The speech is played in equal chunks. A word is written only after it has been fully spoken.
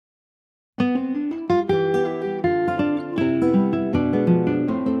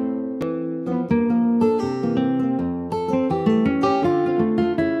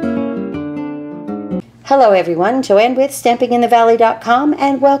Hello everyone, Joanne with StampingInTheValley.com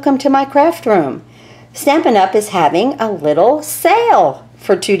and welcome to my craft room. Stampin' Up! Is having a little sale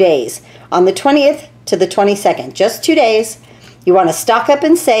for 2 days, on the 20th to the 22nd, just 2 days. You want to stock up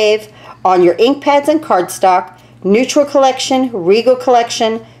and save on your ink pads and cardstock, Neutral Collection, Regal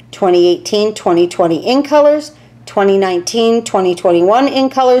Collection, 2018-2020 in colors, 2019-2021 in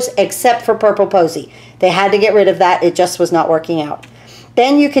colors, except for Purple Posy. They had to get rid of that, it just was not working out.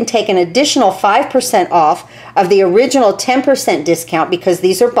 Then you can take an additional 5% off of the original 10% discount because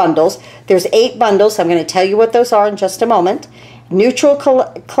these are bundles. There's 8 bundles. I'm going to tell you what those are in just a moment. Neutral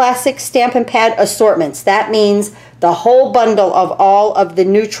Classic Stampin' Pad Assortments. That means the whole bundle of all of the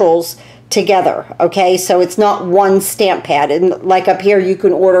neutrals together. Okay, so it's not one stamp pad. And like up here, you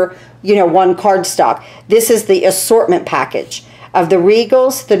can order, one cardstock. This is the assortment package of the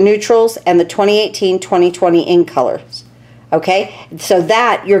Regals, the neutrals, and the 2018-2020 in colors. Okay, so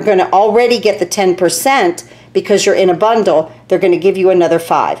that you're going to already get the 10% because you're in a bundle. They're going to give you another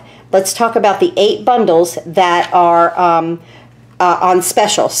 5. Let's talk about the 8 bundles that are on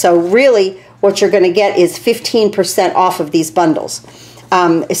special. So really what you're going to get is 15% off of these bundles.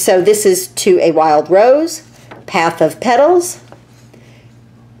 So this is To a Wild Rose, Path of Petals,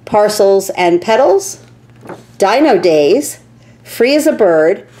 Parcels and Petals, Dino Days, Free as a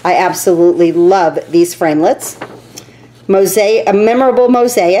Bird. I absolutely love these framelits. A Memorable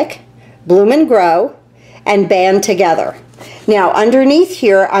Mosaic, Bloom and Grow, and Band Together. Now underneath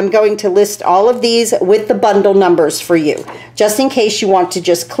here I'm going to list all of these with the bundle numbers for you, just in case you want to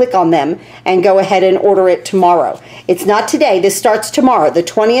just click on them and go ahead and order it tomorrow. It's not today, this starts tomorrow, the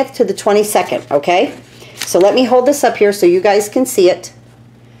 20th to the 22nd, okay? So let me hold this up here so you guys can see it,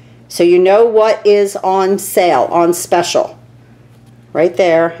 so you know what is on sale, on special. Right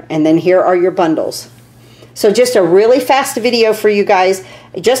there, and then here are your bundles. So just a really fast video for you guys,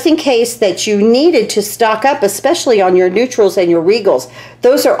 just in case that you needed to stock up, especially on your neutrals and your regals.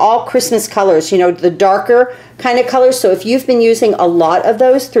 Those are all Christmas colors, the darker kind of colors. So if you've been using a lot of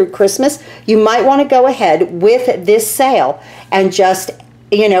those through Christmas, you might want to go ahead with this sale and just,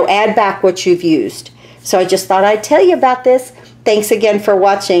 add back what you've used. So I just thought I'd tell you about this. Thanks again for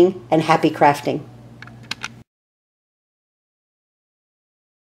watching and happy crafting.